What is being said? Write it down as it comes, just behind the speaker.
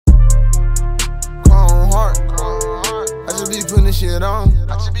putting this shit on.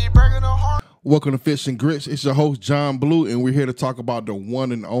 I just be breaking the heart. Welcome to Fish and Grits. It's your host, John Blue, and we're here to talk about the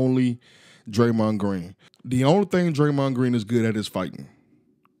one and only Draymond Green. The only thing Draymond Green is good at is fighting.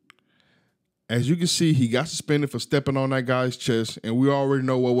 As you can see, he got suspended for stepping on that guy's chest, and we already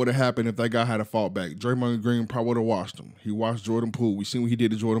know what would have happened if that guy had fought back. Draymond Green probably would have watched him. He watched Jordan Poole. We seen what he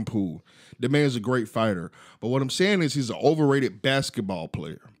did to Jordan Poole. The man's a great fighter. But what I'm saying is he's an overrated basketball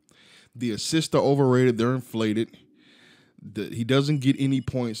player. The assists are overrated. They're inflated. He doesn't get any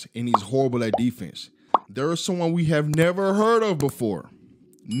points, and he's horrible at defense. There is someone we have never heard of before.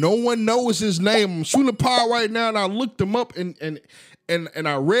 No one knows his name. I'm shooting a pile right now, and I looked him up, and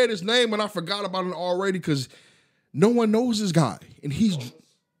I read his name, and I forgot about him already because no one knows this guy. And he's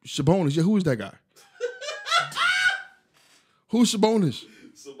Sabonis. Yeah, who is that guy? Who's Sabonis?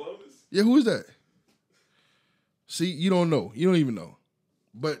 Sabonis? Yeah, who is that? See, you don't know. You don't even know.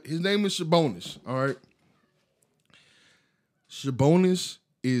 But his name is Sabonis, all right? Sabonis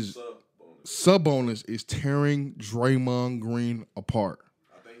is tearing Draymond Green apart.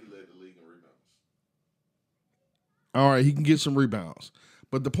 I think he led the league in rebounds. All right, he can get some rebounds.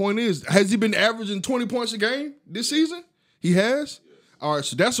 But the point is, has he been averaging 20 points a game this season? He has? Yes. All right,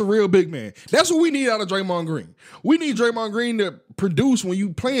 so that's a real big man. That's what we need out of Draymond Green. We need Draymond Green to produce when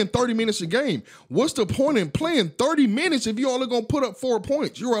you playing 30 minutes a game. What's the point in playing 30 minutes if you're only going to put up 4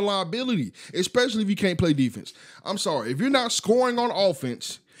 points? You're a liability, especially if you can't play defense. I'm sorry. If you're not scoring on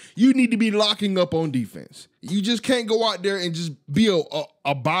offense, you need to be locking up on defense. You just can't go out there and just be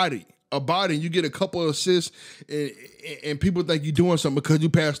a body. And you get a couple of assists and people think you're doing something because you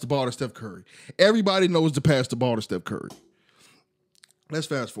passed the ball to Steph Curry. Everybody knows to pass the ball to Steph Curry. Let's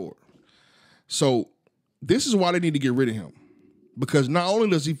fast forward. So this is why they need to get rid of him. Because not only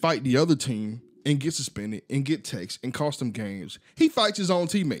does he fight the other team and get suspended and get texts and cost them games, he fights his own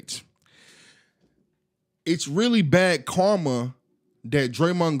teammates. It's really bad karma that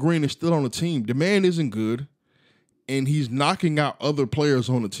Draymond Green is still on the team. The man isn't good, and he's knocking out other players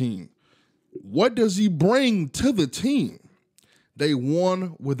on the team. What does he bring to the team? They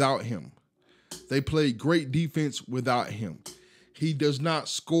won without him. They played great defense without him. He does not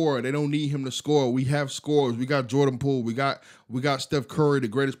score. They don't need him to score. We have scores. We got Jordan Poole. We got Steph Curry, the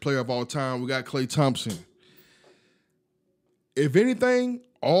greatest player of all time. We got Klay Thompson. If anything,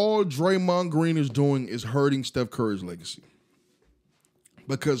 all Draymond Green is doing is hurting Steph Curry's legacy.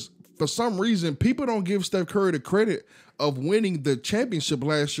 Because for some reason, people don't give Steph Curry the credit of winning the championship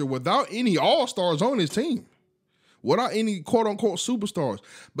last year without any all-stars on his team. Without any quote-unquote superstars.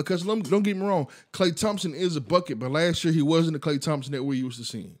 Because don't get me wrong, Klay Thompson is a bucket, but last year he wasn't the Klay Thompson that we're used to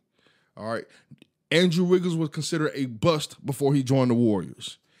seeing. All right? Andrew Wiggins was considered a bust before he joined the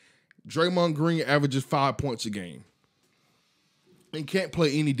Warriors. Draymond Green averages 5 points a game. And can't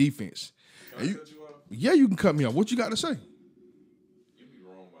play any defense. Can I cut you off? Yeah, you can cut me off. What you got to say? You be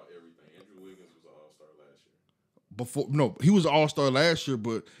wrong about everything. Andrew Wiggins was an all-star last year. No, he was an all-star last year,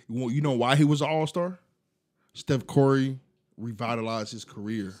 but you know why he was an all-star? Steph Curry revitalized his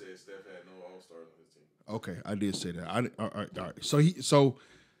career. You said Steph had no all-stars on his team. Okay, I did say that. All right. So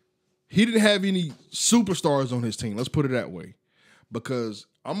he didn't have any superstars on his team. Let's put it that way. Because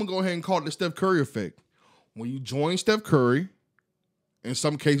I'm going to go ahead and call it the Steph Curry effect. When you join Steph Curry, in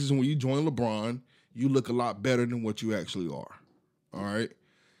some cases when you join LeBron, you look a lot better than what you actually are. All right?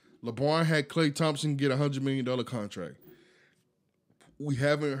 LeBron had Klay Thompson get a $100 million contract. We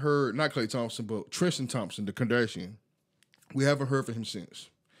haven't heard, not Klay Thompson, but Tristan Thompson, the Kardashian. We haven't heard from him since.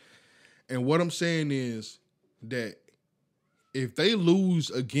 And what I'm saying is that if they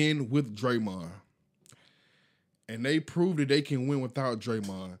lose again with Draymond and they prove that they can win without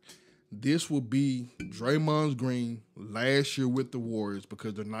Draymond, this will be Draymond Green last year with the Warriors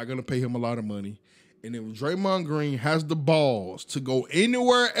because they're not going to pay him a lot of money. And if Draymond Green has the balls to go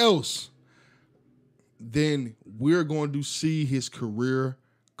anywhere else, then we're going to see his career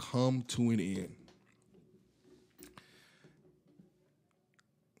come to an end.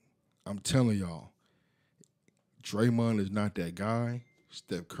 I'm telling y'all, Draymond is not that guy.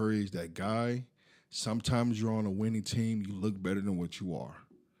 Steph Curry is that guy. Sometimes you're on a winning team, you look better than what you are.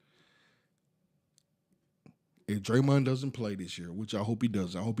 If Draymond doesn't play this year, which I hope he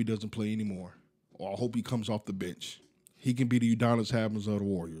doesn't, I hope he doesn't play anymore, or I hope he comes off the bench, he can be the Udonis Haslem of the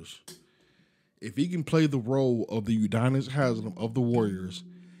Warriors. If he can play the role of the Udonis Haslem of the Warriors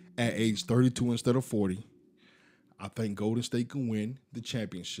at age 32 instead of 40, I think Golden State can win the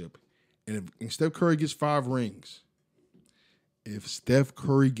championship. And if Steph Curry gets 5 rings,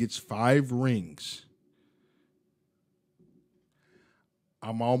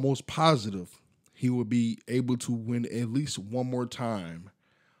 I'm almost positive he will be able to win at least one more time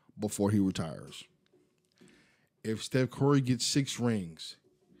before he retires. If Steph Curry gets 6 rings,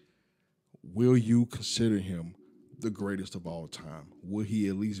 will you consider him the greatest of all time? Will he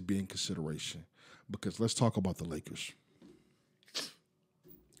at least be in consideration? Because let's talk about the Lakers.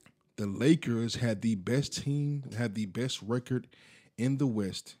 The Lakers had the best team, had the best record in the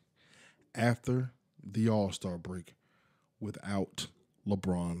West after the All-Star break without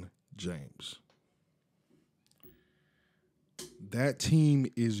LeBron James. That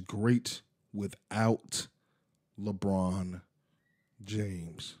team is great without LeBron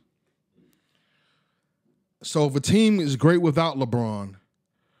James. So if a team is great without LeBron,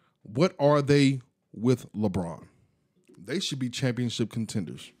 what are they with LeBron? They should be championship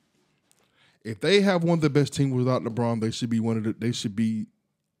contenders. If they have one of the best teams without LeBron, they should be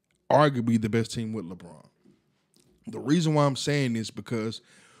arguably the best team with LeBron. The reason why I'm saying this because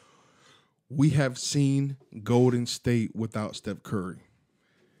we have seen Golden State without Steph Curry.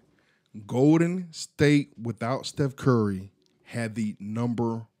 Golden State without Steph Curry had the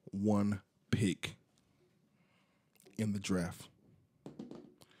number 1 pick in the draft.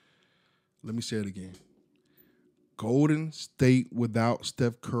 Let me say it again. Golden State without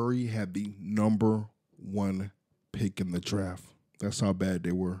Steph Curry had the number 1 pick in the draft. That's how bad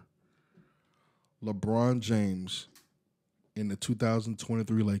they were. LeBron James in the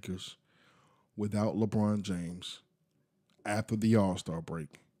 2023 Lakers without LeBron James after the All-Star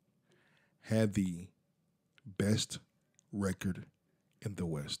break had the best record in the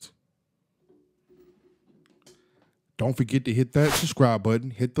West. Don't forget to hit that subscribe button,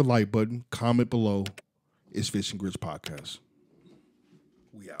 hit the like button, comment below. It's Fish and Grits Podcast.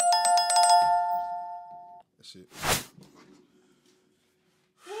 We out. That's it.